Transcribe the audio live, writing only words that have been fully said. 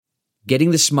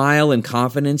Getting the smile and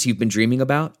confidence you've been dreaming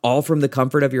about, all from the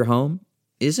comfort of your home,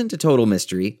 isn't a total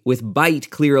mystery with Byte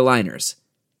clear aligners.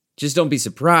 Just don't be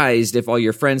surprised if all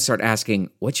your friends start asking,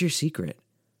 "What's your secret?"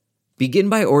 Begin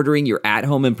by ordering your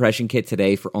at-home impression kit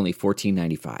today for only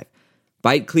 $14.95.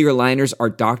 Byte clear aligners are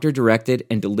doctor-directed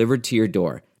and delivered to your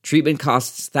door. Treatment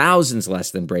costs thousands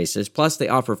less than braces, plus they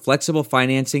offer flexible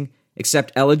financing,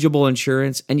 accept eligible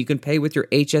insurance, and you can pay with your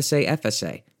HSA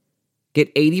FSA. Get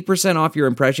 80% off your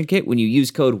impression kit when you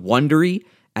use code WONDERY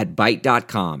at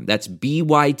Byte.com. That's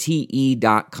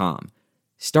BYTE.com.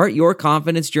 Start your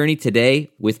confidence journey today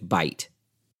with Byte.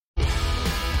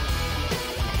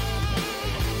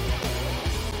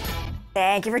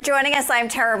 Thank you for joining us. I'm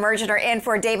Tara Mergener in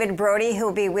for David Brody, who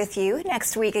will be with you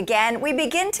next week again. We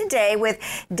begin today with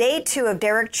day 2 of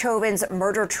Derek Chauvin's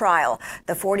murder trial.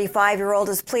 The 45-year-old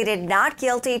has pleaded not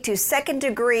guilty to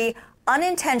second-degree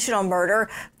unintentional murder,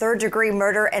 third-degree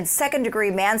murder, and second-degree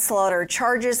manslaughter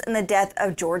charges in the death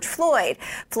of George Floyd.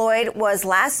 Floyd was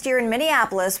last year in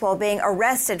Minneapolis while being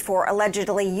arrested for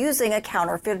allegedly using a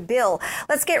counterfeit bill.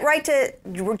 Let's get right to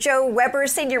Joe Weber,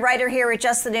 senior writer here at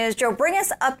Just the News. Joe, bring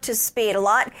us up to speed. A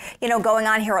lot, going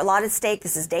on here, a lot at stake.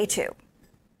 This is day 2.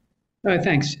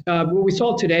 Thanks. What we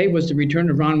saw today was the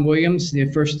return of Ron Williams,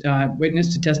 the first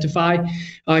witness to testify.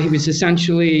 He was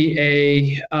essentially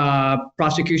a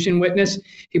prosecution witness.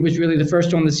 He was really the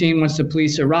first on the scene once the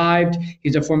police arrived.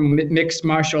 He's a former mixed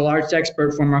martial arts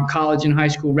expert, former college and high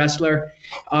school wrestler.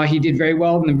 He did very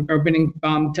well in the opening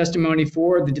testimony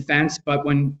for the defense, but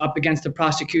when up against the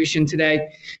prosecution today,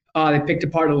 they picked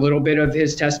apart a little bit of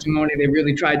his testimony. They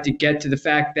really tried to get to the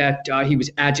fact that he was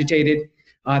agitated.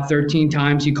 13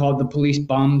 times he called the police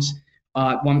bums.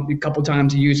 A couple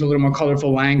times he used a little more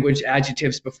colorful language,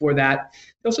 adjectives before that.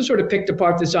 They also sort of picked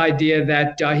apart this idea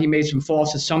that he made some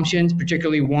false assumptions,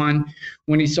 particularly one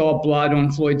when he saw blood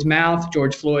on Floyd's mouth.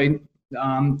 George Floyd,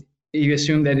 he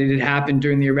assumed that it had happened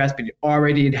during the arrest, but he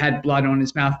already had blood on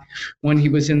his mouth when he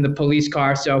was in the police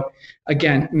car. So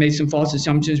again, made some false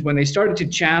assumptions. When they started to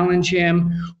challenge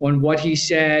him on what he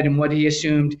said and what he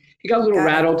assumed, he got a little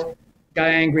rattled, got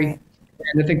angry.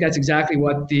 And I think that's exactly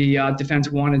what the defense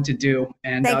wanted to do.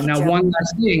 And now one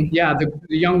last thing. Yeah, the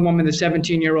young woman, the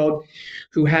 17-year-old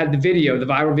who had the video, the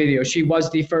viral video, she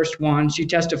was the first one. She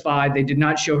testified. They did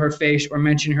not show her face or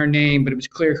mention her name, but it was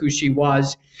clear who she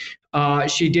was.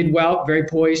 She did well, very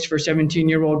poised for a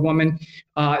 17-year-old woman.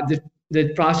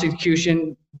 The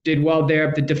prosecution did well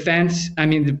there. The defense,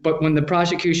 but when the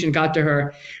prosecution got to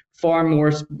her, far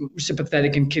more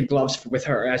sympathetic and kid gloves with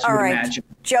her, as you would imagine.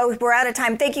 Joe, we're out of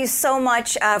time. Thank you so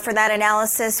much for that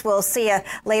analysis. We'll see you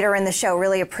later in the show.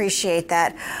 Really appreciate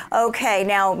that. Okay,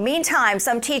 now, meantime,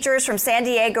 some teachers from San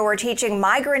Diego are teaching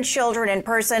migrant children in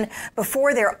person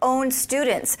before their own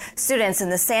students. Students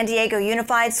in the San Diego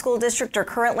Unified School District are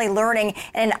currently learning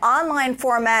in an online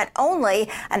format only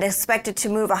and expected to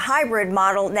move a hybrid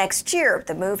model next year.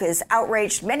 The move has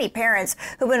outraged many parents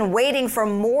who've been waiting for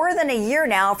more than a year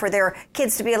now for their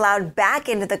kids to be allowed back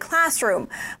into the classroom.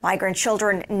 Migrant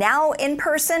children now in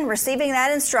person receiving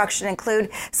that instruction include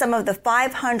some of the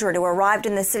 500 who arrived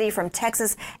in the city from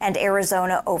Texas and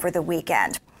Arizona over the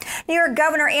weekend. New York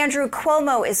Governor Andrew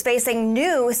Cuomo is facing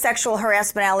new sexual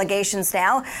harassment allegations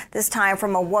now, this time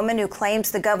from a woman who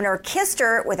claims the governor kissed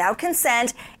her without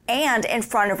consent and in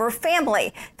front of her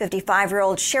family.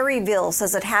 55-year-old Sherry Ville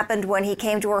says it happened when he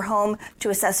came to her home to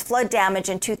assess flood damage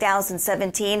in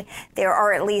 2017. There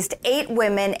are at least 8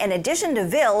 women, in addition to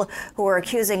Ville, who are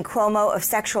accusing Cuomo of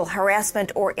sexual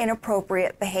harassment or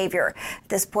inappropriate behavior. At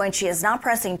this point, she is not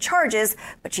pressing charges,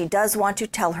 but she does want to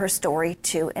tell her story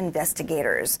to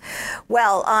investigators.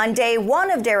 Well, on day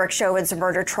 1 of Derek Chauvin's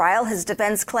murder trial, his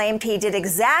defense claimed he did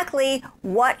exactly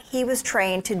what he was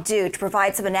trained to do. To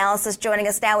provide some analysis, joining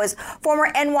us now is former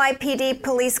NYPD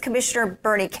Police Commissioner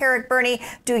Bernie Kerik. Bernie,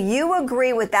 do you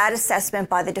agree with that assessment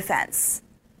by the defense?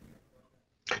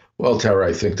 Well, Tara,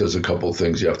 I think there's a couple of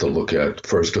things you have to look at.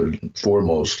 First and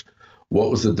foremost,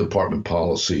 what was the department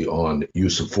policy on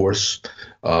use of force,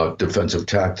 defensive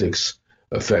tactics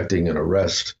affecting an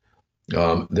arrest?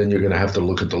 Then you're going to have to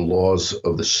look at the laws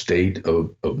of the state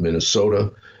of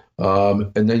Minnesota.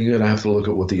 And then you're going to have to look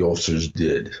at what the officers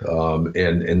did.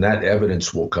 And that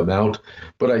evidence will come out.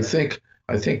 But I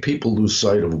think people lose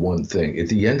sight of one thing. At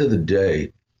the end of the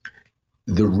day,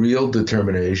 the real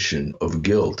determination of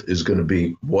guilt is going to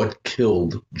be what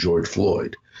killed George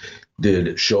Floyd.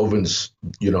 Did Chauvin's,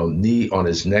 knee on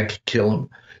his neck kill him?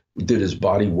 Did his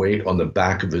body weight on the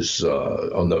back of his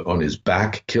on his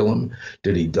back kill him?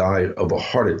 Did he die of a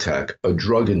heart attack, a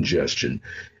drug ingestion?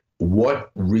 What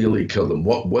really killed him?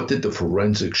 What did the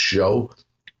forensics show?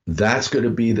 That's going to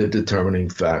be the determining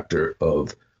factor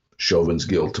of Chauvin's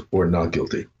guilt or not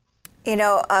guilty. You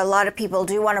know, a lot of people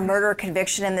do want a murder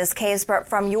conviction in this case, but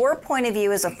from your point of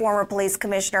view as a former police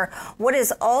commissioner, what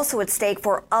is also at stake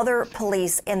for other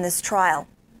police in this trial?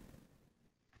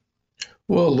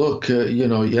 Well, look,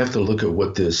 you have to look at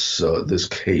what this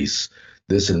case,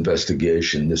 this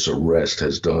investigation, this arrest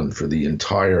has done for the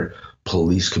entire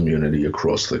police community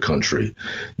across the country.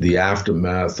 The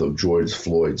aftermath of George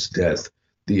Floyd's death,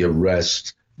 the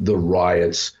arrest, the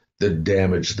riots, the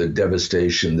damage, the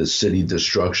devastation, the city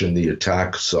destruction, the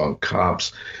attacks on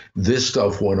cops. This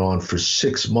stuff went on for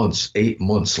 6 months, 8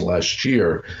 months last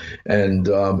year. And,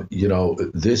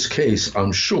 this case,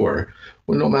 I'm sure,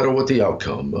 well, no matter what the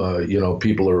outcome,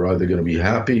 people are either going to be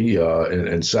happy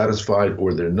and satisfied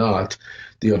or they're not.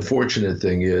 The unfortunate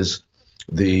thing is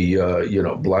the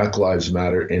Black Lives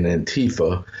Matter and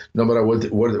Antifa, no matter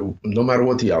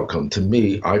what the outcome, to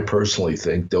me, I personally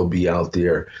think they'll be out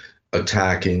there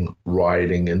attacking,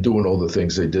 rioting, and doing all the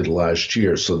things they did last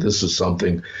year. So this is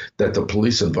something that the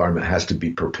police environment has to be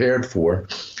prepared for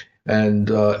and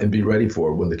be ready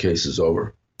for when the case is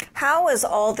over. How is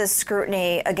all this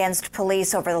scrutiny against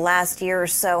police over the last year or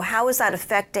so, how is that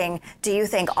affecting, do you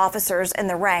think, officers in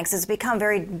the ranks? It's become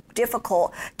very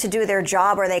difficult to do their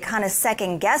job. Are they kind of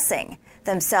second guessing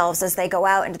themselves as they go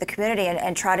out into the community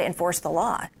and try to enforce the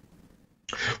law?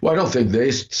 Well, I don't think they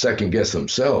second guess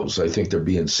themselves. I think they're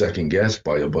being second guessed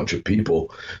by a bunch of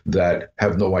people that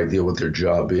have no idea what their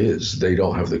job is. They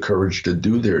don't have the courage to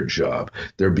do their job.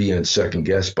 They're being second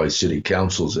guessed by city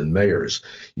councils and mayors.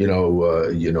 The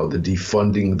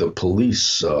defunding the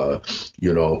police,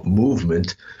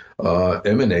 movement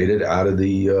emanated out of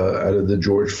the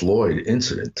George Floyd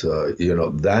incident.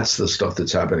 That's the stuff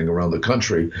that's happening around the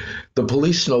country. The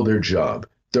police know their job.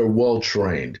 They're well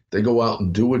trained. They go out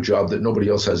and do a job that nobody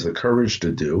else has the courage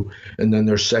to do. And then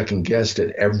they're second guessed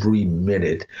at every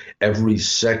minute, every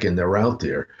second they're out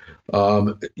there.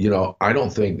 I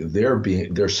don't think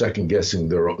they're second guessing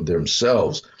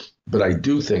themselves, but I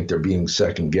do think they're being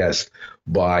second guessed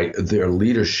by their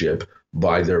leadership,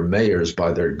 by their mayors,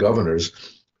 by their governors,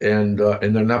 and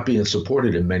they're not being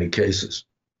supported in many cases.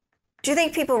 Do you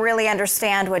think people really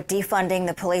understand what defunding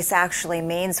the police actually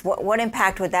means? What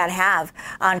impact would that have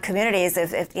on communities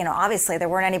if obviously there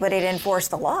weren't anybody to enforce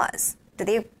the laws? Do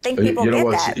they think people get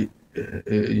that?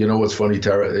 You know what's funny,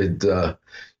 Tara?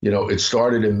 It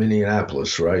started in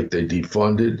Minneapolis, right? They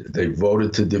defunded. They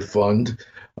voted to defund.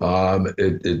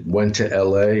 It went to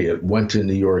L.A. It went to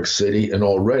New York City. And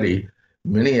already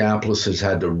Minneapolis has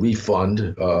had to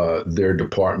refund their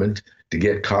department to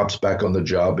get cops back on the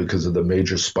job because of the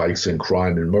major spikes in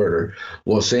crime and murder.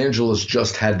 Los Angeles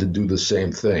just had to do the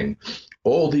same thing.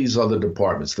 All these other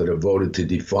departments that have voted to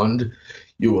defund,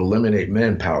 you eliminate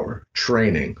manpower,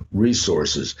 training,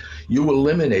 resources. You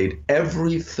eliminate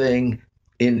everything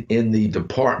in the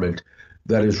department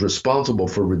that is responsible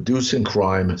for reducing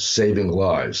crime, saving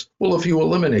lives. Well, if you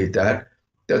eliminate that,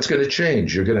 that's going to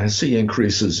change. You're going to see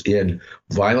increases in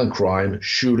violent crime,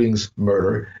 shootings,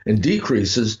 murder, and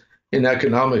decreases in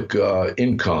economic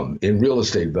income, in real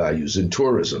estate values, in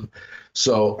tourism.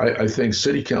 So I think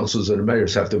city councils and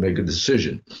mayors have to make a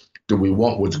decision. Do we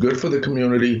want what's good for the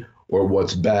community or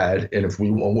what's bad? And if we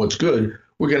want what's good,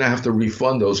 we're going to have to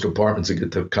refund those departments and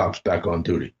get the cops back on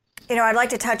duty. I'd like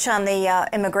to touch on the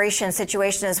immigration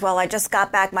situation as well. I just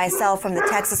got back myself from the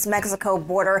Texas-Mexico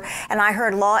border, and I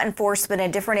heard law enforcement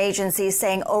and different agencies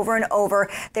saying over and over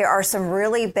there are some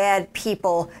really bad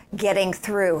people getting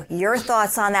through. Your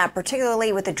thoughts on that,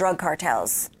 particularly with the drug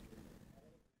cartels?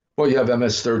 Well, you have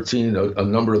MS-13. A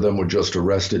number of them were just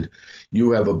arrested.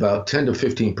 You have about 10 to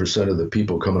 15% of the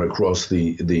people coming across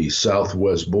the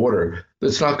southwest border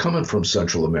that's not coming from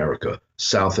Central America,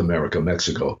 South America,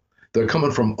 Mexico. They're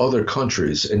coming from other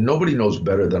countries, and nobody knows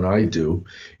better than I do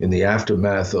in the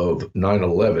aftermath of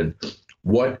 9/11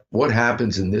 what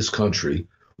happens in this country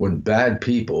when bad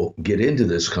people get into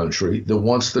this country that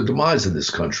wants the demise of this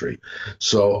country.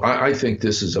 So I think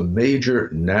this is a major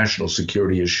national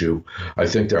security issue. I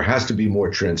think there has to be more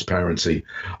transparency.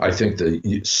 I think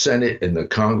the Senate and the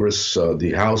Congress,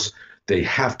 the House, they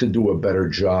have to do a better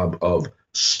job of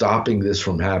stopping this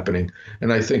from happening.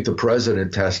 And I think the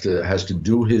president has to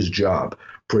do his job,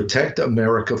 protect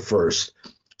America first,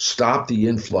 stop the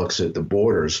influx at the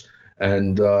borders,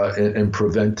 and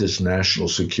prevent this national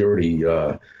security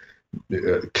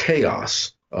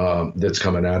chaos that's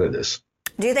coming out of this.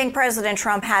 Do you think President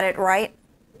Trump had it right?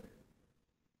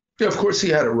 Yeah, of course he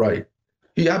had it right.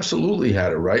 He absolutely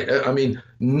had it right. I mean,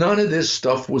 none of this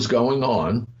stuff was going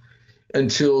on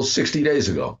until 60 days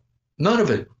ago. None of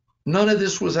it. None of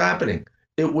this was happening.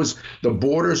 It was, the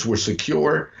borders were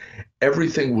secure.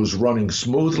 Everything was running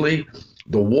smoothly.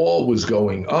 The wall was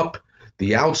going up.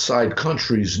 The outside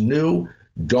countries knew,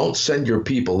 don't send your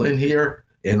people in here.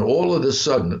 And all of a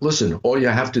sudden, listen, all you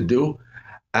have to do,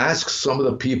 ask some of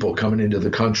the people coming into the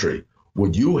country,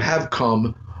 would you have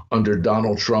come under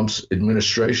Donald Trump's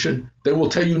administration? They will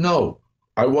tell you, no,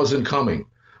 I wasn't coming.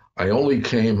 I only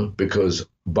came because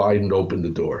Biden opened the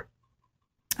door.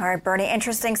 All right, Bernie,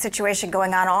 interesting situation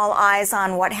going on. All eyes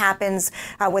on what happens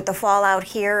with the fallout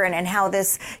here and how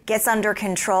this gets under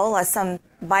control. Some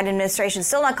Biden administration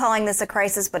still not calling this a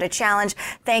crisis, but a challenge.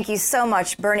 Thank you so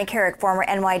much, Bernie Kerik, former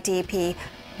NYPD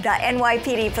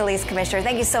Police Commissioner.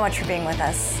 Thank you so much for being with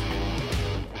us.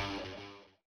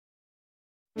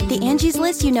 The Angie's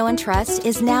List you know and trust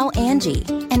is now Angie,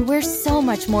 and we're so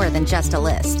much more than just a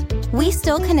list. We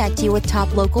still connect you with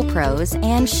top local pros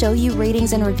and show you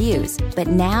ratings and reviews, but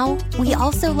now we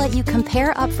also let you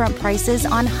compare upfront prices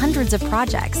on hundreds of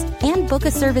projects and book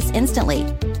a service instantly.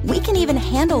 We can even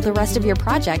handle the rest of your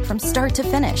project from start to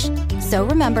finish. So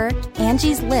remember,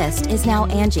 Angie's List is now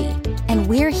Angie, and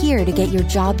we're here to get your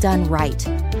job done right.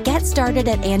 Get started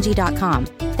at Angie.com.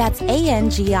 That's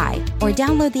ANGI, or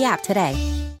download the app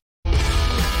today.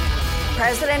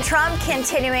 President Trump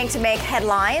continuing to make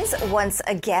headlines, once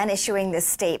again issuing this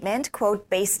statement, quote,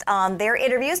 based on their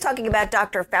interviews, talking about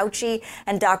Dr. Fauci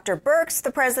and Dr. Birx.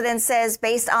 The president says,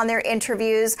 based on their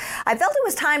interviews, I felt it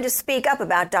was time to speak up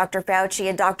about Dr. Fauci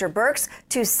and Dr. Birx,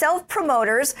 two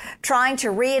self-promoters trying to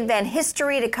reinvent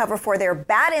history to cover for their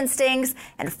bad instincts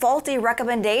and faulty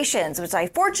recommendations, which I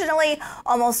fortunately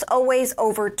almost always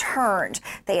overturned.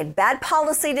 They had bad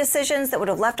policy decisions that would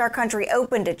have left our country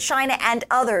open to China and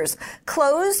others,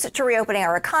 closed to reopening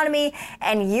our economy,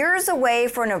 and years away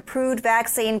from an approved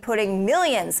vaccine, putting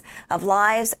millions of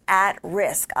lives at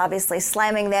risk. Obviously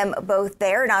slamming them both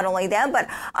there, not only them, but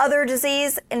other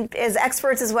disease as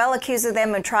experts as well, accusing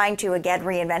them of trying to, again,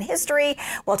 reinvent history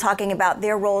while talking about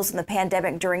their roles in the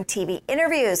pandemic during TV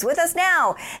interviews. With us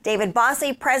now, David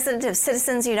Bossie, president of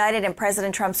Citizens United and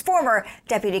President Trump's former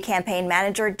deputy campaign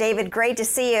manager. David, great to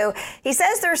see you. He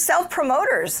says they're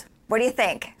self-promoters. What do you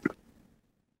think?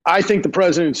 I think the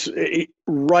president's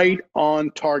right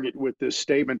on target with this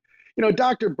statement. You know,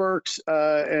 Dr. Birx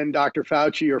and Dr.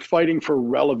 Fauci are fighting for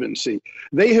relevancy.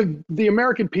 The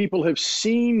American people have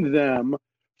seen them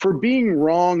for being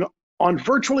wrong on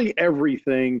virtually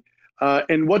everything.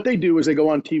 And what they do is they go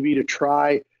on TV to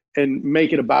try and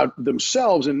make it about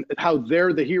themselves and how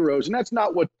they're the heroes. And that's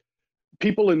not what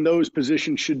people in those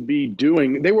positions should be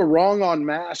doing. They were wrong on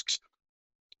masks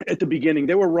at the beginning.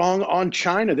 They were wrong on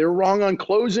China. They were wrong on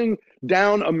closing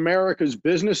down America's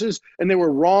businesses, and they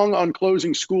were wrong on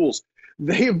closing schools.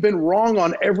 They have been wrong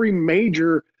on every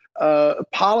major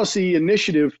policy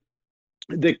initiative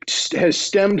that has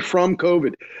stemmed from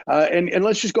COVID. And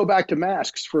let's just go back to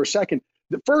masks for a second.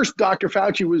 The first, Dr.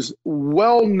 Fauci was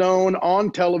well known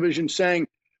on television saying,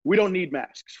 we don't need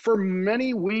masks for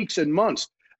many weeks and months.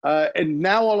 And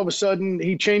now all of a sudden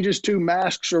he changes to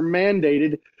masks are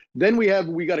mandated. Then we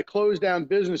got to close down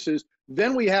businesses.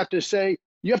 Then we have to say,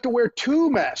 you have to wear two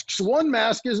masks. One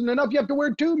mask isn't enough. You have to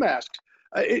wear two masks.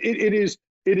 This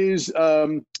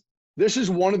is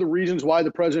one of the reasons why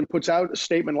the president puts out a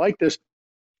statement like this,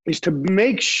 is to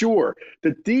make sure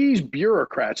that these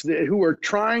bureaucrats who are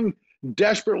trying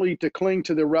desperately to cling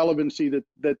to the relevancy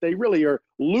that they really are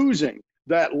losing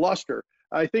that luster.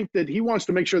 I think that he wants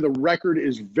to make sure the record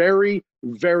is very,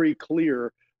 very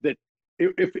clear that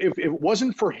if it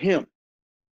wasn't for him,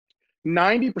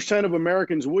 90% of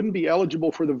Americans wouldn't be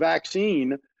eligible for the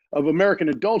vaccine, of American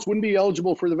adults wouldn't be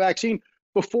eligible for the vaccine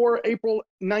before April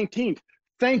 19th.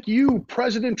 Thank you,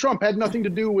 President Trump. Had nothing to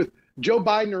do with Joe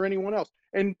Biden or anyone else.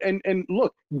 And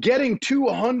look, getting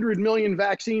 200 million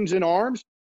vaccines in arms,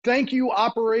 thank you,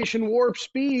 Operation Warp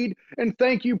Speed, and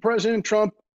thank you, President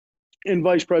Trump and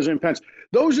Vice President Pence.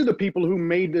 Those are the people who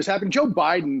made this happen. Joe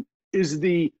Biden is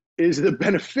the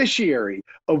beneficiary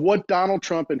of what Donald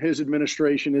Trump and his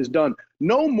administration has done.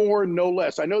 No more, no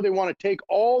less. I know they want to take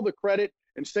all the credit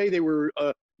and say they were,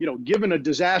 given a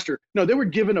disaster. No, they were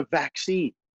given a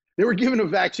vaccine. They were given a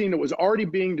vaccine that was already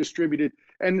being distributed.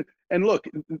 And look,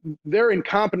 their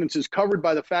incompetence is covered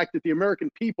by the fact that the American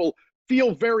people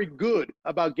feel very good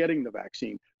about getting the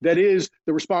vaccine. That is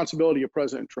the responsibility of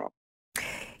President Trump.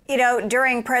 You know,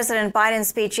 during President Biden's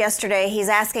speech yesterday, he's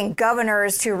asking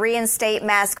governors to reinstate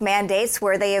mask mandates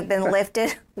where they have been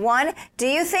lifted. One, do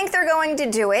you think they're going to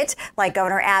do it, like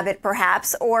Governor Abbott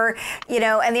perhaps? Or,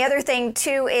 and the other thing,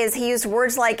 too, is he used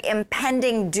words like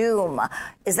impending doom.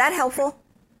 Is that helpful?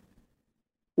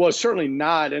 Well, certainly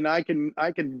not. And I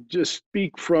can just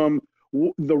speak from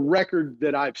the record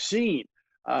that I've seen.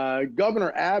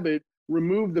 Governor Abbott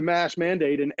removed the mask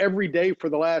mandate, and every day for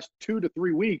the last 2 to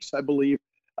 3 weeks, I believe,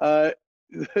 the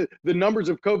numbers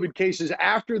of COVID cases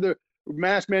after the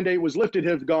mask mandate was lifted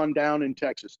have gone down in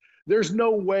Texas. There's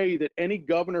no way that any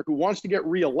governor who wants to get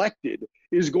reelected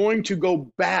is going to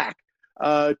go back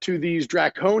to these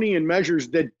draconian measures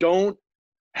that don't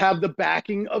have the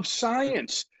backing of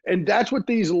science. And that's what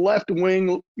these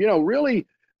left-wing, really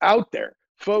out there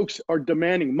folks are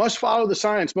demanding. Must follow the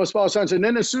science, must follow science. And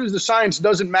then as soon as the science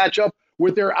doesn't match up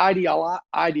with their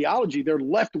ideology, their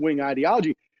left-wing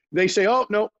ideology, they say, oh,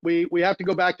 no, we have to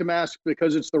go back to masks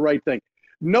because it's the right thing.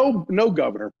 No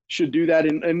governor should do that.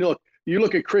 And look, you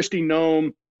look at Kristi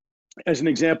Noem as an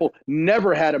example,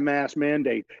 never had a mask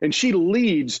mandate. And she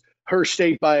leads her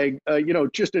state by,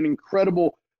 just an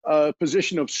incredible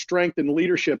position of strength and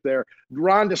leadership there.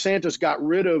 Ron DeSantis got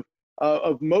rid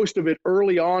of most of it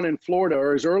early on in Florida,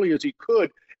 or as early as he could.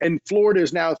 And Florida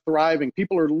is now thriving.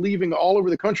 People are leaving all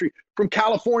over the country from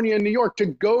California and New York to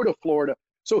go to Florida.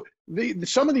 So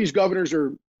some of these governors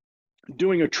are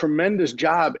doing a tremendous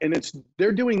job, and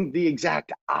they're doing the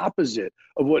exact opposite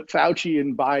of what Fauci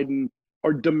and Biden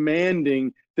are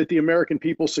demanding that the American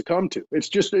people succumb to.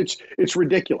 It's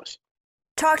ridiculous.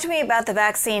 Talk to me about the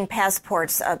vaccine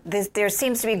passports. There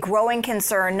seems to be growing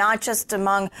concern, not just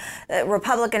among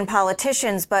Republican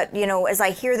politicians, but, as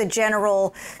I hear the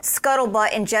general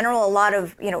scuttlebutt in general, a lot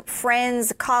of,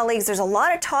 friends, colleagues, there's a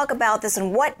lot of talk about this.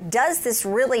 And what does this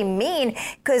really mean?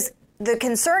 Because the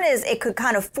concern is it could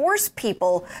kind of force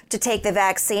people to take the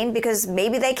vaccine because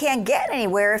maybe they can't get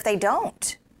anywhere if they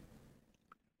don't.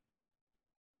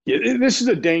 Yeah, this is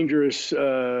a dangerous,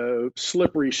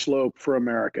 slippery slope for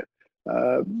America.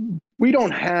 We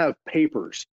don't have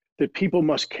papers that people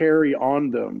must carry on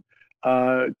them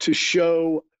to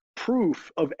show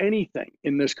proof of anything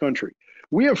in this country.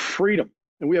 We have freedom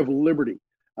and we have liberty.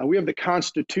 We have the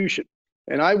Constitution.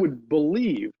 And I would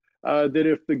believe that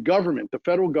if the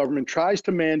federal government tries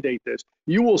to mandate this,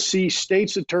 you will see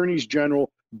states' attorneys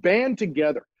general band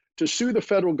together to sue the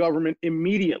federal government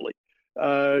immediately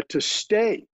to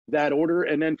stay that order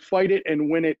and then fight it and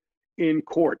win it in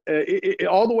court,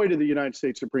 all the way to the United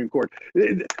States Supreme Court.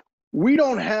 We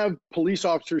don't have police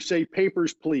officers say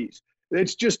papers, please.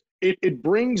 It's just, it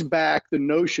brings back the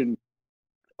notion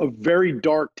of very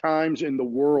dark times in the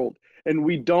world. And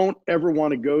we don't ever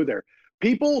want to go there.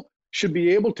 People should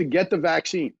be able to get the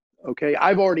vaccine. Okay.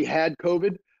 I've already had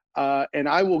COVID and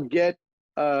I will get,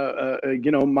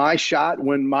 my shot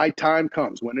when my time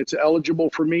comes, when it's eligible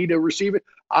for me to receive it.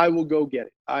 I will go get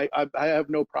it. I have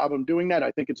no problem doing that.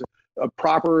 I think it's a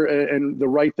proper and the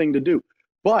right thing to do.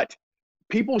 But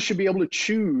people should be able to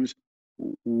choose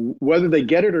whether they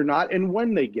get it or not and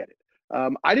when they get it.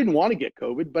 I didn't want to get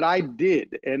COVID, but I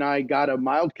did. And I got a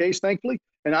mild case, thankfully,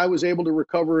 and I was able to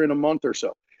recover in a month or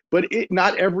so. But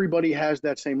not everybody has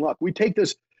that same luck. We take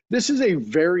this is a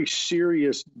very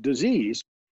serious disease,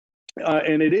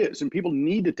 and it is. And people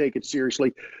need to take it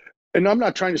seriously. And I'm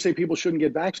not trying to say people shouldn't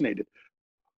get vaccinated.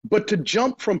 But to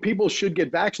jump from people should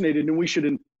get vaccinated and we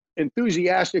should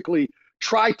enthusiastically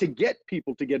try to get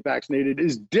people to get vaccinated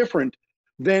is different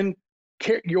than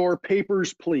your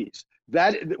papers, please.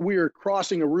 That we are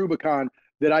crossing a Rubicon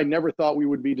that I never thought we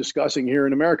would be discussing here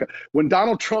in America. When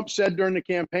Donald Trump said during the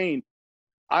campaign,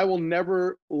 I will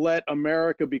never let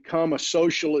America become a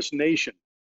socialist nation.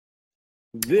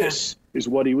 This is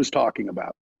what he was talking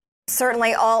about.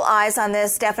 Certainly all eyes on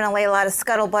this, definitely a lot of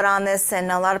scuttlebutt on this,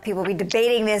 and a lot of people will be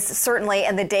debating this certainly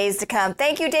in the days to come.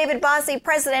 Thank you, David Bossie,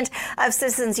 president of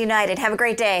Citizens United. Have a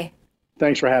great day.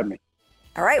 Thanks for having me.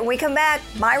 All right, when we come back,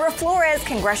 Mayra Flores,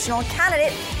 congressional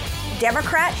candidate,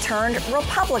 Democrat turned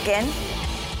Republican.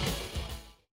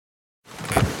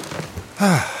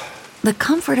 The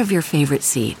comfort of your favorite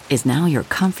seat is now your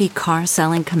comfy car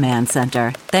selling command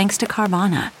center, thanks to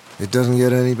Carvana. It doesn't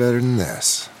get any better than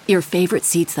this. Your favorite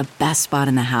seat's the best spot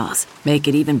in the house. Make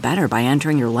it even better by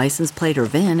entering your license plate or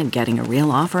VIN and getting a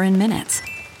real offer in minutes.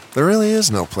 There really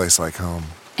is no place like home.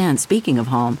 And speaking of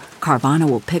home, Carvana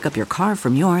will pick up your car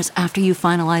from yours after you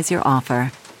finalize your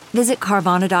offer. Visit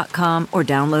Carvana.com or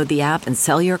download the app and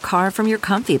sell your car from your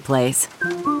comfy place.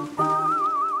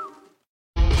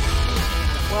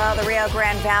 Well, the Rio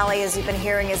Grande Valley, as you've been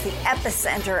hearing, is the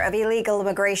epicenter of illegal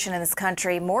immigration in this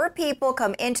country. More people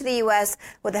come into the U.S.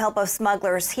 with the help of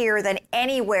smugglers here than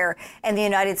anywhere in the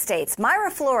United States.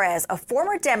 Mayra Flores, a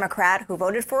former Democrat who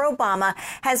voted for Obama,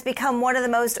 has become one of the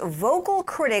most vocal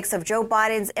critics of Joe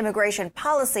Biden's immigration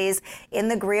policies in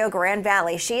the Rio Grande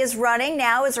Valley. She is running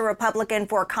now as a Republican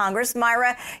for Congress.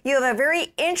 Mayra, you have a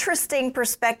very interesting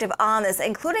perspective on this,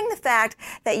 including the fact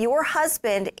that your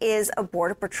husband is a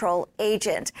Border Patrol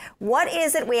agent. What What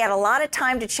is it? We had a lot of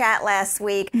time to chat last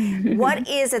week. What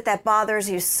is it that bothers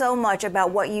you so much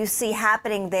about what you see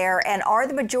happening there? And are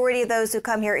the majority of those who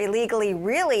come here illegally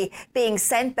really being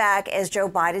sent back as Joe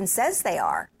Biden says they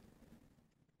are?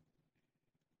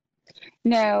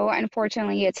 No,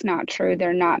 unfortunately, it's not true.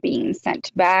 They're not being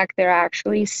sent back. They're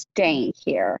actually staying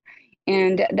here.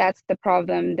 And that's the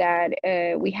problem that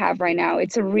we have right now.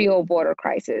 It's a real border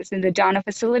crisis. In the Donna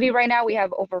facility right now, we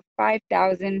have over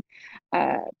 5,000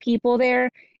 people there.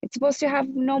 It's supposed to have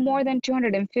no more than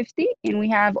 250, and we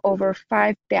have over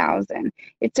 5,000.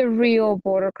 It's a real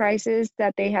border crisis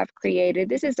that they have created.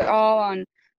 This is all on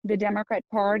the Democrat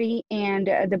Party and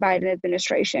the Biden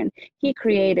administration. He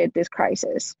created this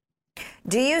crisis.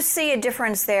 Do you see a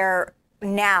difference there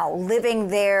now, living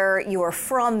there? You are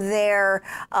from there,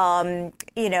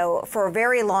 for a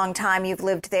very long time you've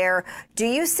lived there. Do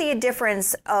you see a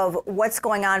difference of what's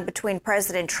going on between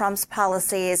President Trump's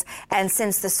policies and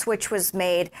since the switch was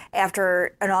made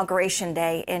after Inauguration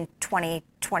Day in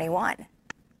 2021?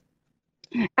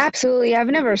 Absolutely. I've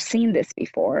never seen this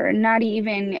before, not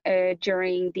even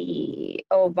during the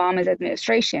Obama's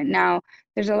administration. Now,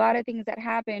 there's a lot of things that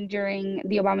happened during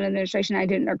the Obama administration I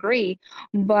didn't agree,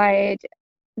 but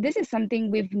this is something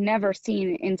we've never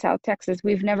seen in South Texas.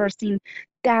 We've never seen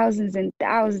thousands and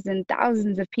thousands and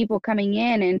thousands of people coming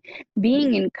in and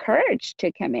being encouraged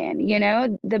to come in.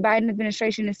 The Biden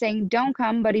administration is saying, don't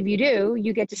come, but if you do,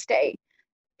 you get to stay.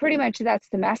 Pretty much that's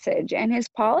the message. And his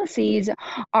policies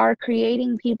are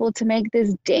creating people to make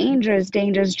this dangerous,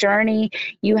 dangerous journey.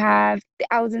 You have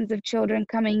thousands of children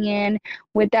coming in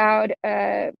without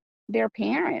their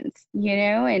parents,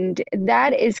 and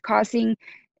that is causing,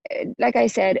 like I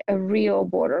said, a real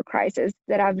border crisis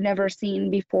that I've never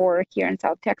seen before here in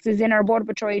South Texas. And our Border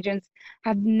Patrol agents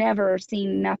have never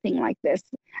seen nothing like this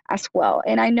as well.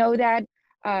 And I know that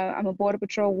I'm a Border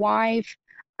Patrol wife.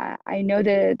 I know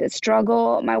the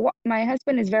struggle. My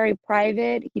husband is very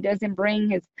private. He doesn't bring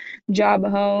his job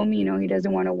home. He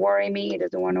doesn't want to worry me. He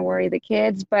doesn't want to worry the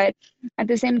kids. But at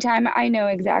the same time, I know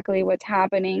exactly what's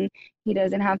happening. He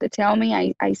doesn't have to tell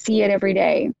me. I see it every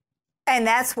day. And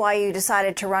that's why you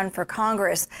decided to run for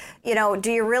Congress.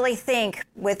 Do you really think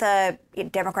with a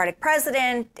Democratic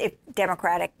president, a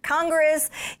Democratic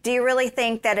Congress, do you really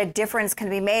think that a difference can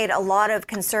be made? A lot of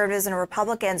conservatives and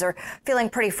Republicans are feeling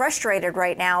pretty frustrated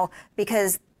right now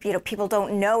because, people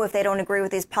don't know if they don't agree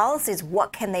with these policies,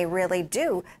 what can they really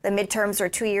do? The midterms are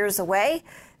 2 years away.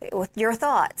 With your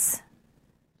thoughts?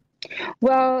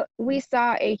 Well, we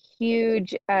saw a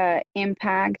huge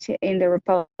impact in the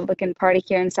Republican Party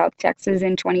here in South Texas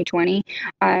in 2020.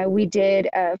 We did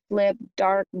flip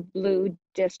dark blue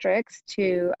districts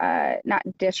to,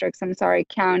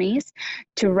 counties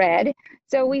to red.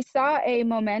 So we saw a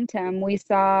momentum. We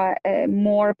saw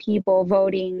more people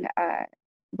voting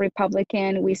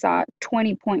Republican. We saw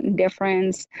 20-point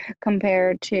difference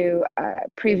compared to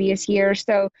previous years.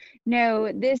 So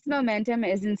no, this momentum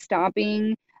isn't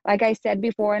stopping. Like I said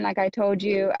before, and like I told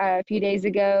you a few days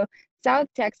ago, South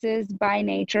Texas by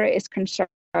nature is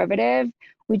conservative.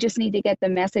 We just need to get the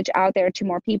message out there to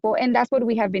more people. And that's what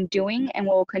we have been doing, and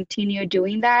we'll continue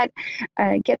doing that.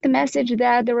 Get the message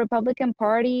that the Republican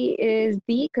Party is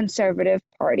the conservative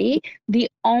party, the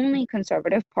only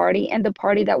conservative party, and the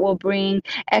party that will bring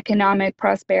economic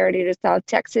prosperity to South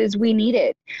Texas. We need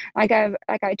it. Like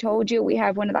I told you, we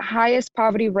have one of the highest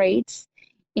poverty rates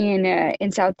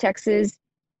in South Texas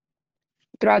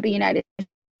throughout the United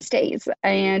States.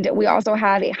 And we also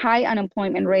have a high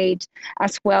unemployment rate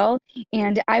as well.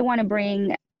 And I want to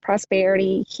bring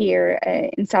prosperity here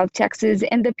in South Texas.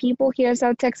 And the people here in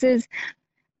South Texas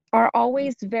are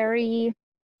always very,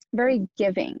 very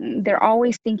giving. They're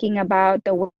always thinking about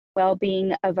the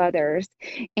well-being of others.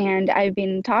 And I've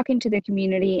been talking to the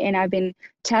community, and I've been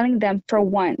telling them, for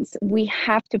once, we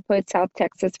have to put South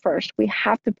Texas first. We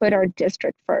have to put our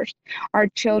district first, our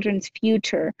children's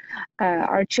future,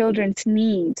 our children's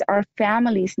needs, our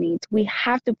families' needs. We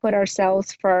have to put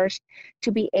ourselves first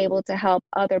to be able to help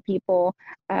other people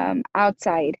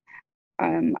outside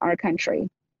our country.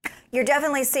 You're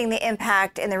definitely seeing the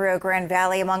impact in the Rio Grande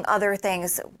Valley, among other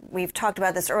things. We've talked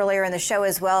about this earlier in the show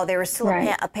as well. There was still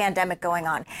a pandemic going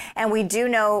on. And we do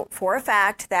know for a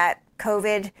fact that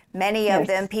COVID, many of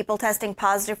them, people testing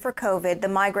positive for COVID, the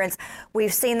migrants,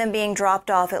 we've seen them being dropped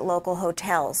off at local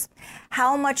hotels.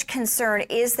 How much concern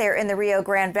is there in the Rio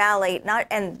Grande Valley?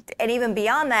 And even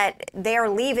beyond that, they're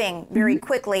leaving very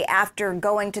quickly after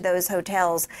going to those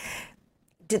hotels.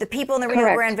 Do the people in the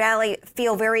Rio Grande Valley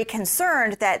feel very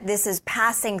concerned that this is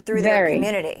passing through their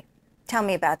community? Tell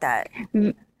me about that.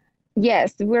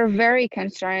 Yes, we're very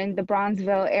concerned. The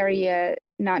Bronzeville area,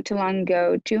 not too long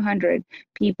ago, 200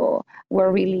 people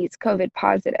were released COVID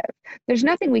positive. There's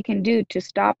nothing we can do to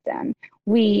stop them.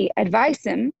 We advise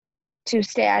them to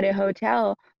stay at a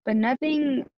hotel, but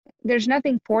there's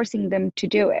nothing forcing them to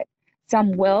do it.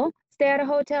 Some will stay at a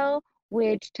hotel,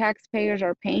 which taxpayers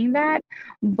are paying that,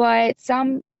 but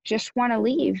some just want to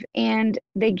leave and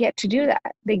they get to do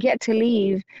that. They get to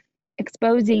leave,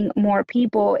 exposing more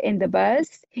people in the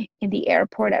bus, in the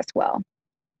airport as well.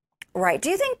 Right. Do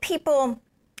you think people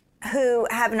who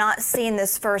have not seen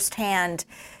this firsthand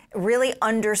really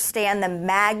understand the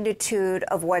magnitude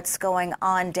of what's going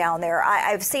on down there?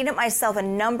 I've seen it myself a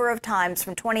number of times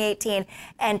from 2018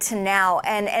 and to now.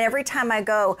 And every time I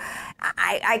go,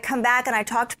 I come back and I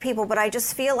talk to people, but I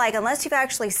just feel like unless you've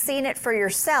actually seen it for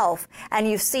yourself and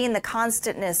you've seen the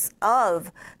constantness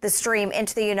of the stream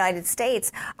into the United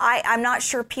States, I'm not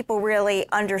sure people really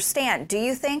understand. Do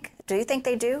you think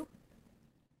they do?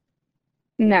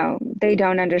 No, they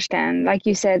don't understand. Like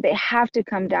you said, they have to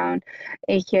come down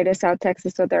here to South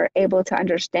Texas so they're able to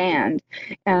understand.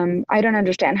 I don't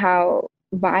understand how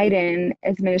Biden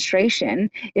administration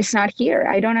is not here.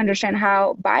 I don't understand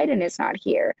how Biden is not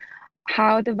here,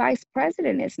 how the vice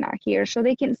president is not here, so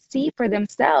they can see for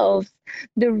themselves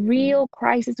the real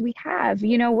crisis we have.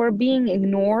 You know, we're being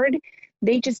ignored.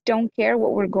 They just don't care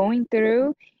what we're going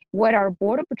through, what our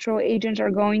Border Patrol agents are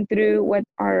going through, what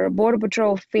our Border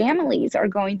Patrol families are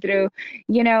going through.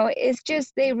 You know, it's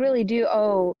just, they really do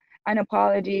owe an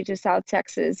apology to South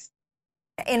Texas.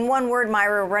 In one word,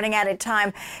 Myra, running out of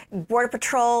time, Border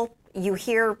Patrol, you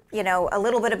hear, a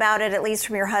little bit about it, at least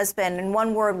from your husband. In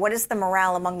one word, what is the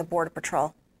morale among the Border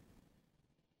Patrol?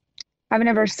 I've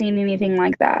never seen anything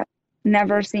like that.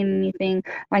 Never seen anything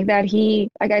like that.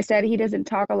 Like I said, he doesn't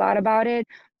talk a lot about it,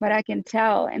 but I can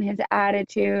tell in his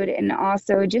attitude and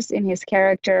also just in his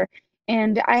character.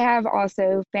 And I have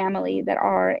also family that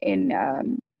are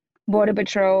in Border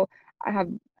Patrol. I have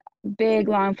big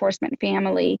law enforcement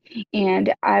family,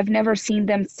 and I've never seen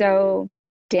them so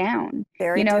down.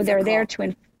 Very difficult. They're there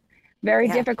to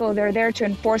difficult. They're there to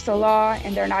enforce the law,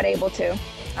 and they're not able to.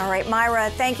 All right, Myra,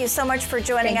 thank you so much for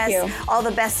joining us. Thank you. All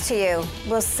the best to you.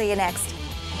 We'll see you next.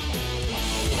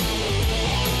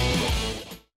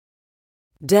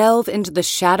 Delve into the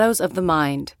shadows of the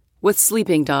mind with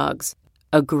Sleeping Dogs,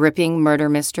 a gripping murder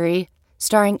mystery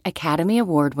starring Academy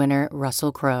Award winner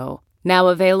Russell Crowe. Now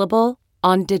available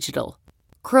on digital.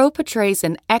 Crowe portrays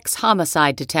an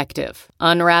ex-homicide detective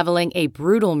unraveling a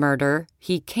brutal murder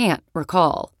he can't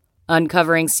recall.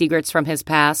 Uncovering secrets from his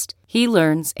past, he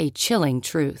learns a chilling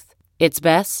truth. It's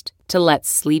best to let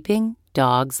sleeping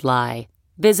dogs lie.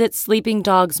 Visit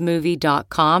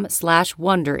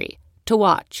sleepingdogsmovie.com/Wondery to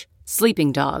watch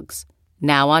Sleeping Dogs,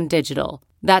 now on digital.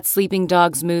 That's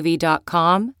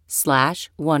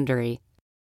sleepingdogsmovie.com/Wondery.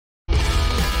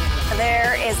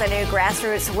 There is a new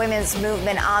grassroots women's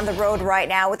movement on the road right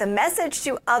now with a message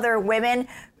to other women: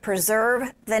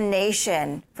 preserve the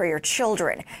nation for your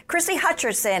children. Christy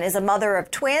Hutcherson is a mother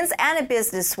of twins and a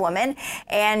businesswoman,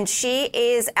 and she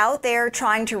is out there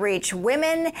trying to reach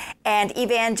women and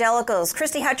evangelicals.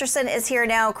 Christy Hutcherson is here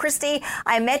now. Christy,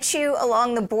 I met you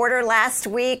along the border last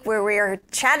week where we were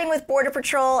chatting with Border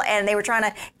Patrol, and they were trying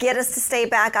to get us to stay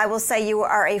back. I will say you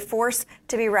are a force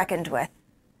to be reckoned with.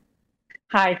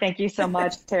 Hi, thank you so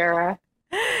much, Tara.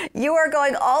 You are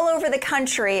going all over the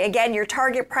country. Again, your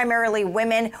target primarily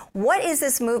women. What is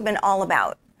this movement all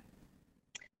about?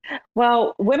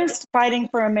 Well, Women's Fighting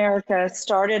for America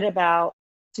started about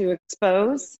to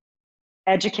expose,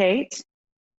 educate,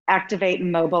 activate,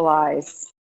 and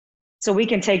mobilize so we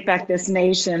can take back this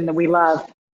nation that we love.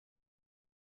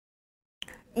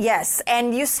 Yes,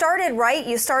 and you started, right?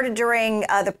 You started during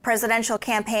the presidential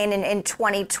campaign in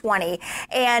 2020.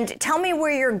 And tell me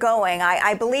where you're going.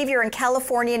 I believe you're in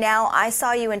California now. I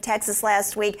saw you in Texas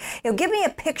last week. Give me a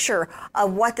picture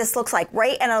of what this looks like,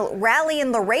 right? And a rally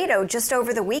in Laredo just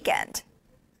over the weekend.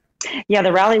 Yeah,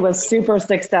 the rally was super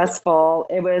successful.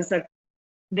 It was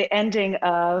the ending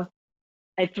of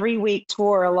a 3-week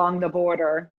tour along the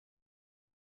border.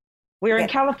 We're in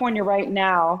California right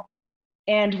now,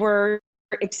 and we're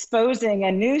exposing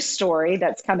a news story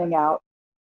that's coming out.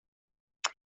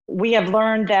 We have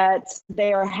learned that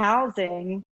they are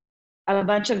housing a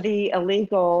bunch of the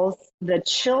illegals, the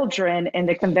children, in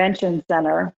the convention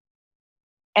center,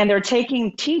 and they're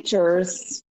taking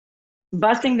teachers,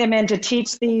 busing them in to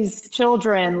teach these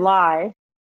children live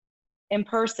in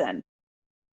person.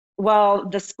 Well,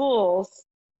 the schools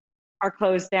are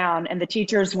closed down and the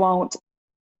teachers won't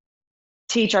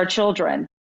teach our children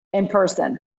in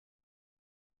person.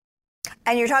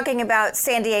 And you're talking about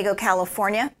San Diego,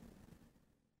 California?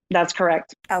 That's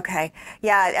correct. Okay.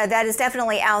 Yeah, that is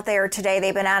definitely out there today.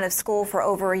 They've been out of school for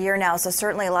over a year now, so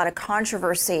certainly a lot of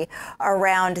controversy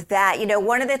around that. You know,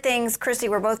 one of the things, Christy,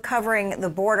 we're both covering the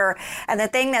border, and the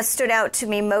thing that stood out to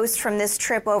me most from this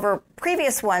trip over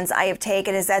previous ones I have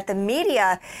taken is that the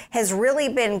media has really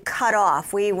been cut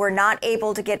off. We were not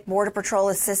able to get Border Patrol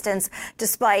assistance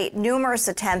despite numerous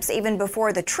attempts, even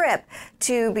before the trip,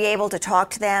 to be able to talk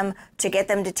to them, to get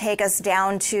them to take us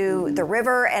down to the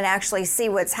river and actually see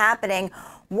what's happening.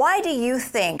 Why do you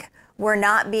think we're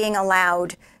not being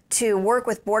allowed to work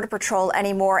with Border Patrol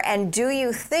anymore? And do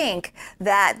you think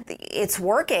that it's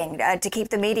working to keep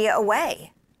the media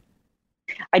away?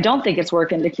 I don't think it's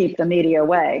working to keep the media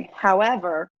away.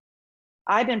 However,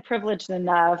 I've been privileged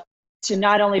enough to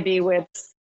not only be with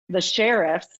the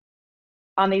sheriffs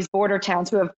on these border towns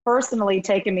who have personally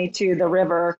taken me to the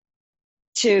river,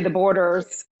 to the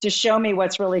borders, to show me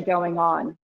what's really going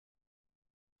on.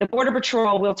 The Border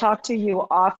Patrol will talk to you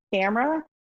off camera,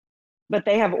 but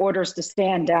they have orders to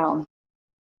stand down.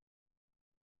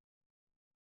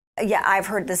 Yeah, I've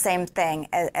heard the same thing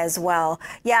as well.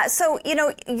 Yeah, so, you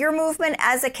know, your movement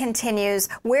as it continues,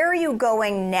 where are you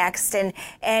going next?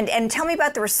 And tell me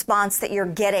about the response that you're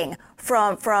getting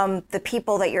from the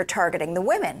people that you're targeting, the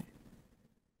women.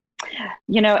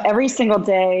 You know, every single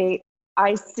day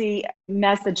I see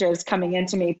messages coming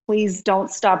into me. Please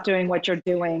don't stop doing what you're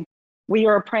doing. We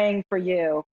are praying for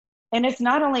you. And it's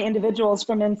not only individuals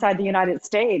from inside the United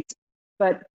States,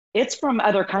 but it's from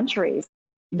other countries.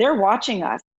 They're watching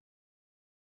us.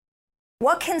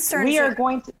 What concerns we are you?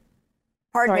 Going to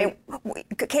Pardon me.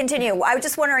 Continue. I was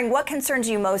just wondering what concerns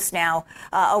you most now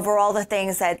over all the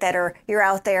things that you're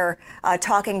out there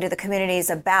talking to the communities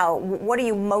about. What are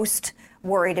you most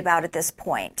worried about at this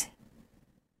point?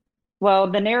 Well,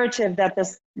 the narrative that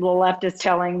the left is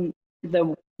telling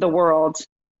the world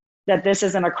that this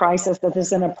isn't a crisis, that this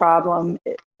isn't a problem,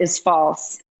 is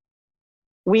false.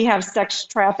 We have sex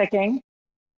trafficking.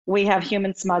 We have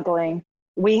human smuggling.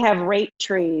 We have rape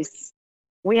trees.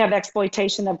 We have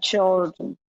exploitation of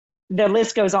children. The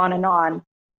list goes on and on.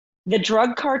 The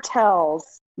drug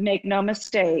cartels, make no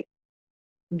mistake,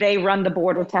 they run the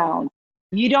border towns.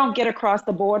 You don't get across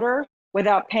the border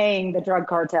without paying the drug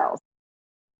cartels.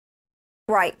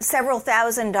 Right. Several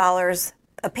 $1,000s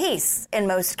a piece in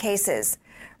most cases.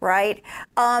 Right.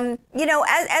 You know,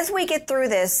 as we get through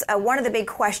this, one of the big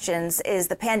questions is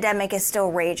the pandemic is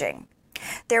still raging.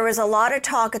 There was a lot of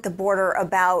talk at the border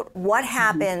about what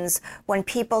happens when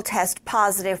people test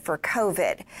positive for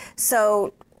COVID.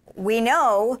 So we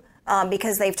know,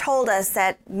 because they've told us,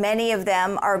 that many of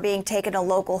them are being taken to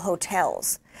local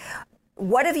hotels.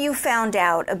 What have you found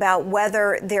out about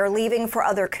whether they're leaving for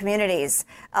other communities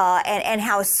and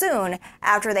how soon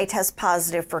after they test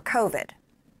positive for COVID?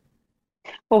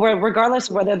 Well, regardless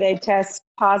of whether they test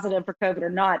positive for COVID or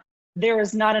not, there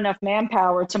is not enough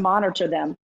manpower to monitor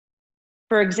them.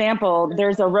 For example,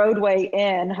 there's a Roadway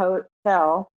Inn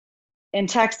hotel in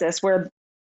Texas where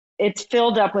it's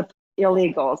filled up with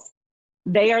illegals.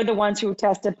 They are the ones who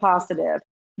tested positive.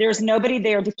 There's nobody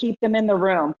there to keep them in the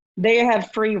room. They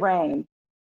have free reign.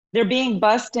 They're being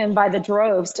bussed in by the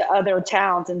droves to other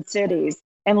towns and cities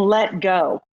and let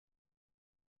go.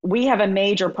 We have a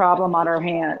major problem on our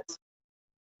hands.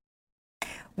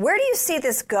 Where do you see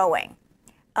this going?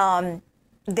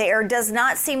 There does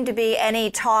not seem to be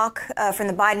any talk from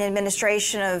the Biden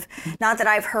administration of, not that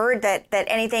I've heard, that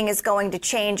anything is going to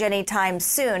change anytime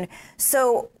soon.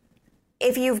 So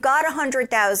if you've got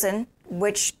 100,000,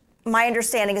 which my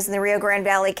understanding is in the Rio Grande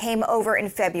Valley came over in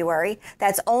February,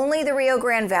 that's only the Rio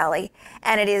Grande Valley,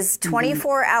 and it is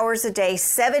 24 hours a day,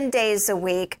 7 days a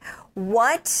week.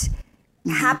 What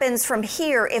happens from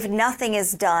here if nothing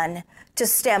is done to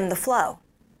stem the flow?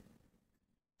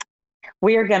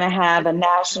 We are going to have a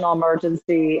national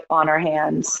emergency on our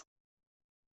hands.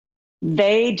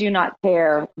 They do not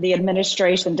care. The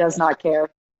administration does not care.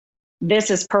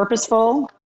 This is purposeful.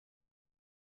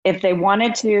 If they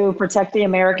wanted to protect the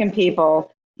American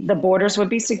people, the borders would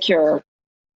be secure.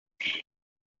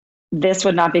 This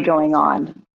would not be going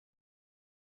on.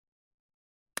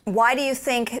 Why do you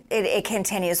think it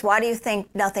continues? Why do you think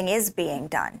nothing is being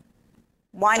done?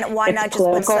 Why not just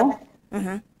put some?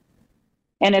 Mm-hmm.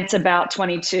 And it's about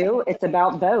 22. It's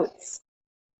about votes.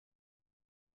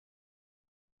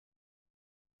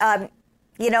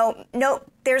 You know,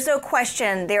 there's no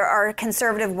question there are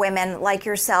conservative women like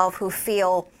yourself who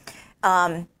feel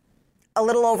a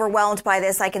little overwhelmed by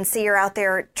this. I can see you're out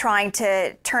there trying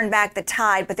to turn back the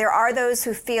tide, but there are those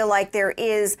who feel like there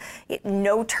is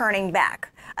no turning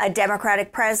back. a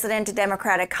Democratic president, a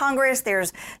Democratic Congress.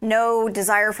 There's no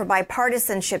desire for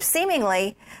bipartisanship,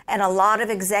 seemingly, and a lot of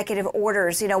executive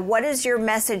orders. What is your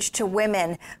message to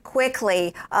women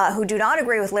quickly who do not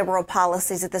agree with liberal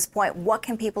policies at this point? What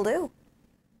can people do?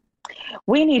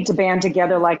 We need to band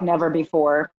together like never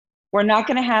before. We're not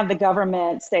going to have the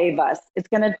government save us. It's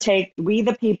going to take we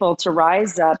the people to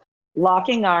rise up,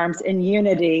 locking arms in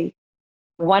unity,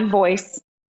 one voice,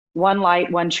 one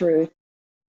light, one truth.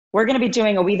 We're going to be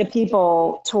doing a We the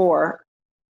People tour,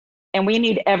 and we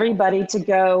need everybody to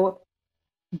go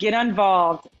get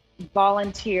involved,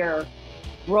 volunteer,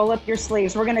 roll up your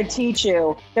sleeves. We're going to teach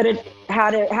you how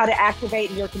to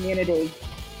activate in your community.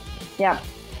 Yeah.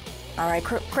 All right,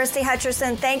 Christy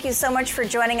Hutcherson, thank you so much for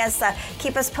joining us.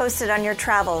 Keep us posted on your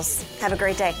travels. Have a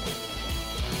great day.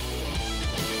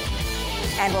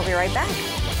 And we'll be right back.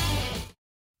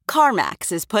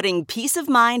 CarMax is putting peace of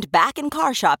mind back in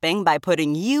car shopping by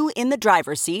putting you in the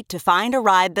driver's seat to find a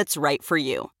ride that's right for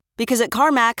you. Because at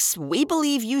CarMax, we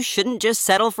believe you shouldn't just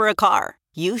settle for a car.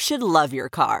 You should love your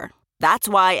car. That's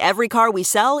why every car we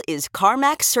sell is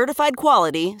CarMax certified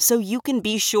quality, so you can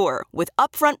be sure with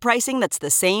upfront pricing that's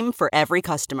the same for every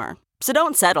customer. So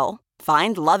don't settle.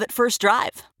 Find love at first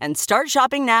drive and start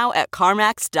shopping now at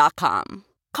CarMax.com.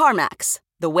 CarMax,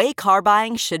 the way car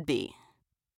buying should be.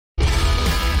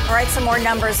 All right, some more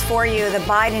numbers for you. The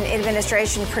Biden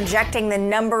administration projecting the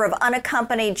number of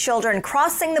unaccompanied children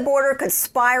crossing the border could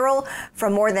spiral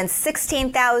from more than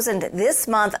 16,000 this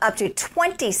month up to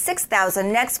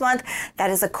 26,000 next month. That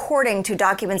is according to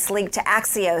documents leaked to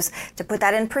Axios. To put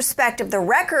that in perspective, the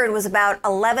record was about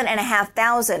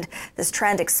 11,500. This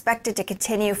trend expected to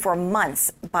continue for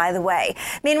months, by the way.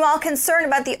 Meanwhile, concern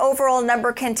about the overall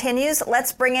number continues.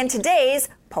 Let's bring in today's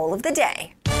poll of the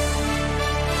day.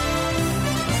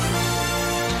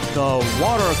 The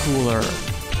water cooler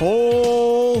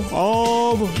poll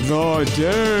of the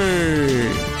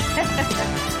day.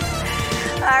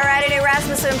 All right, a new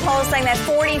Rasmussen poll saying that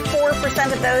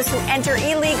 44% of those who enter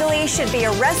illegally should be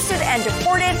arrested and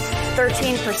deported.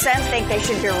 13% think they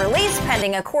should be released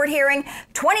pending a court hearing.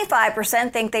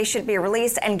 25% think they should be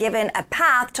released and given a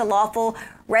path to lawful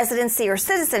residency or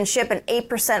citizenship, and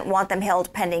 8% want them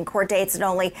held pending court dates, and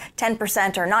only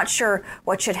 10% are not sure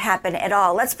what should happen at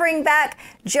all. Let's bring back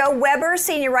Joe Weber,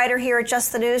 senior writer here at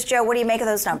Just the News. Joe, what do you make of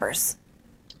those numbers?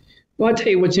 Well, I'll tell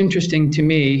you what's interesting to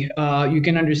me. You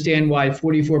can understand why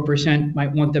 44%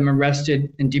 might want them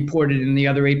arrested and deported and the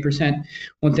other 8%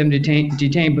 want them detained.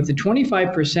 But the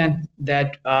 25%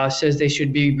 that says they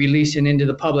should be released and into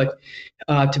the public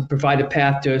to provide a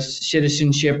path to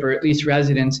citizenship or at least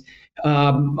residence,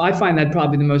 I find that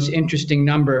probably the most interesting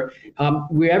number.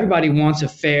 Where everybody wants a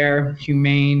fair,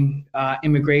 humane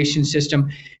immigration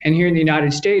system. And here in the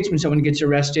United States, when someone gets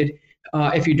arrested,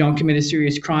 if you don't commit a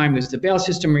serious crime, there's the bail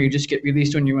system where you just get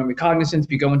released on your own recognizance.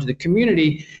 If you go into the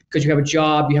community because you have a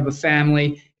job, you have a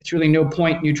family, it's really no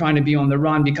point in you trying to be on the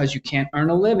run because you can't earn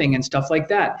a living and stuff like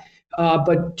that.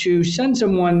 But to send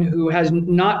someone who has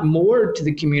not more to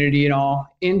the community at all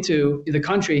into the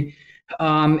country,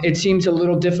 it seems a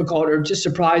little difficult or just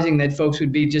surprising that folks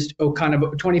would be just kind of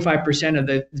 25% of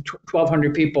the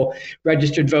 1,200 people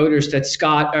registered voters that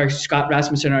Scott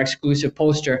Rasmussen, our exclusive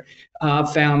pollster,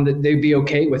 found that they'd be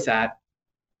okay with that.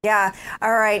 Yeah.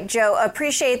 All right, Joe,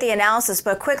 appreciate the analysis.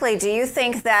 But quickly, do you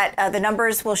think that the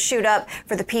numbers will shoot up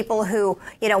for the people who,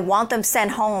 want them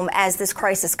sent home as this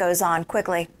crisis goes on?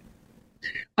 Quickly.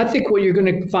 I think what you're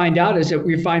going to find out is that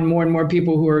we find more and more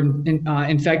people who are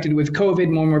infected with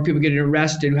COVID, more and more people getting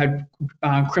arrested who had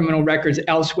criminal records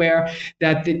elsewhere,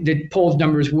 that the poll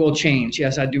numbers will change.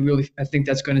 Yes, I think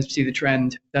that's going to see the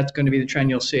trend. That's going to be the trend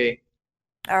you'll see.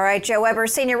 All right, Joe Weber,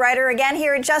 senior writer again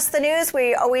here at Just the News.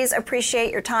 We always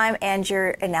appreciate your time and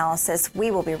your analysis.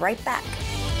 We will be right back.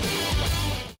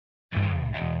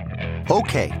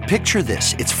 Okay, picture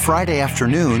this. It's Friday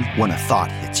afternoon when a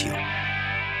thought hits you.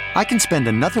 I can spend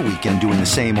another weekend doing the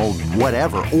same old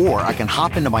whatever, or I can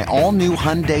hop into my all-new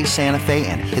Hyundai Santa Fe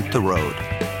and hit the road.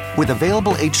 With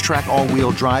available H-Track all-wheel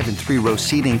drive and 3-row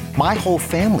seating, my whole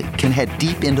family can head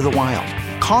deep into the wild.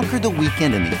 Conquer the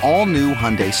weekend in the all-new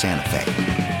Hyundai Santa Fe.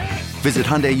 Visit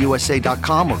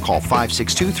HyundaiUSA.com or call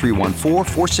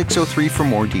 562-314-4603 for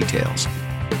more details.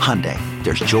 Hyundai,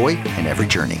 there's joy in every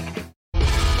journey.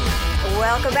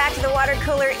 Welcome back to the water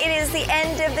cooler. It is the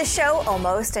end of the show,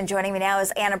 almost. And joining me now is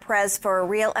Anna Perez for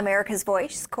Real America's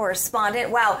Voice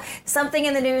correspondent. Wow, something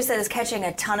in the news that is catching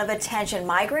a ton of attention.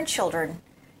 Migrant children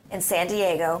in San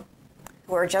Diego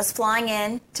who are just flying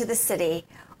in to the city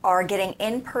are getting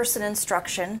in-person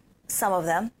instruction, some of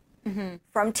them,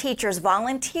 from teachers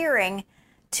volunteering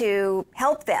to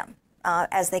help them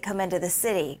as they come into the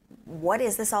city. What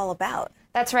is this all about?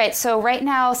 That's right. So right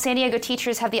now, San Diego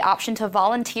teachers have the option to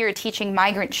volunteer teaching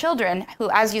migrant children who,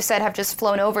 as you said, have just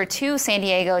flown over to San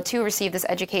Diego to receive this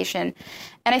education.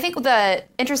 And I think the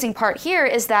interesting part here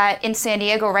is that in San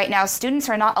Diego right now, students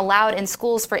are not allowed in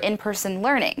schools for in-person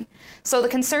learning. So the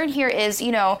concern here is,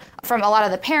 from a lot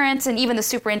of the parents, and even the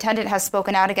superintendent has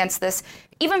spoken out against this,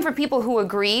 even for people who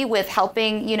agree with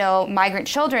helping, migrant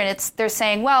children, they're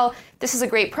saying, well, this is a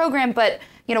great program, but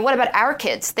what about our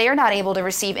kids? They are not able to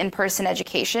receive in-person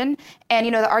education. And,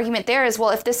 the argument there is, well,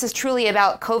 if this is truly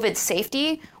about COVID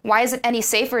safety, why is it any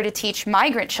safer to teach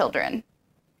migrant children?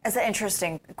 That's an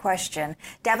interesting question.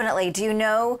 Definitely. Do you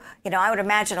know, I would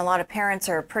imagine a lot of parents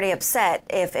are pretty upset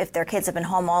if their kids have been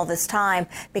home all this time,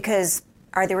 because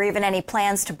are there even any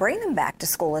plans to bring them back to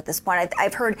school at this point?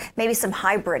 I've heard maybe some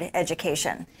hybrid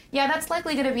education. Yeah, that's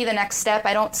likely going to be the next step.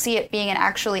 I don't see it being an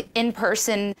actually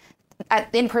in-person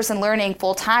learning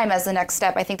full time as the next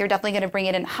step. I think they're definitely going to bring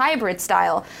it in hybrid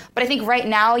style. But I think right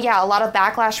now, a lot of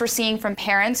backlash we're seeing from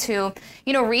parents who,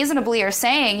 reasonably are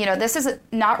saying, this is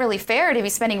not really fair to be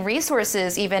spending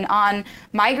resources even on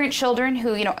migrant children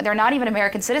who, they're not even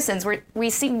American citizens. We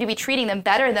seem to be treating them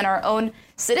better than our own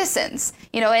citizens,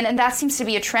 and that seems to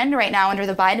be a trend right now under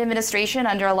the Biden administration,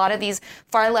 under a lot of these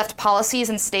far left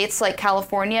policies in states like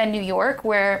California and New York,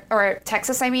 or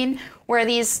Texas, where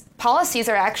these policies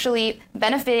are actually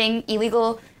benefiting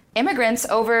illegal immigrants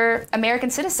over American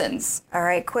citizens. All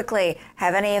right, quickly,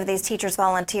 have any of these teachers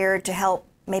volunteered to help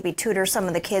maybe tutor some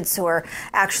of the kids who are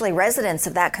actually residents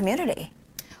of that community?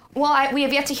 Well, we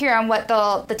have yet to hear on what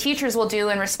the teachers will do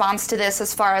in response to this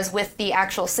as far as with the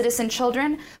actual citizen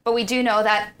children, but we do know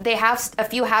that a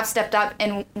few have stepped up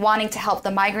in wanting to help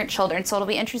the migrant children. So it'll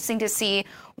be interesting to see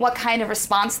what kind of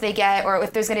response they get, or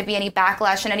if there's going to be any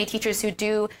backlash, and any teachers who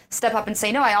do step up and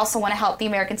say, no, I also want to help the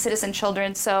American citizen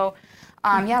children. So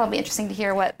it'll be interesting to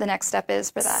hear what the next step is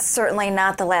for that. Certainly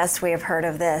not the last we have heard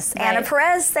of this. Right. Anna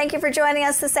Perez, thank you for joining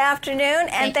us this afternoon.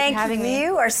 And thank you.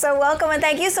 You are so welcome. And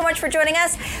thank you so much for joining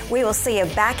us. We will see you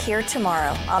back here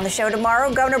tomorrow. On the show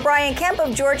tomorrow, Governor Brian Kemp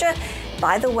of Georgia.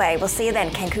 By the way, we'll see you then.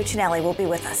 Ken Cuccinelli will be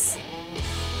with us.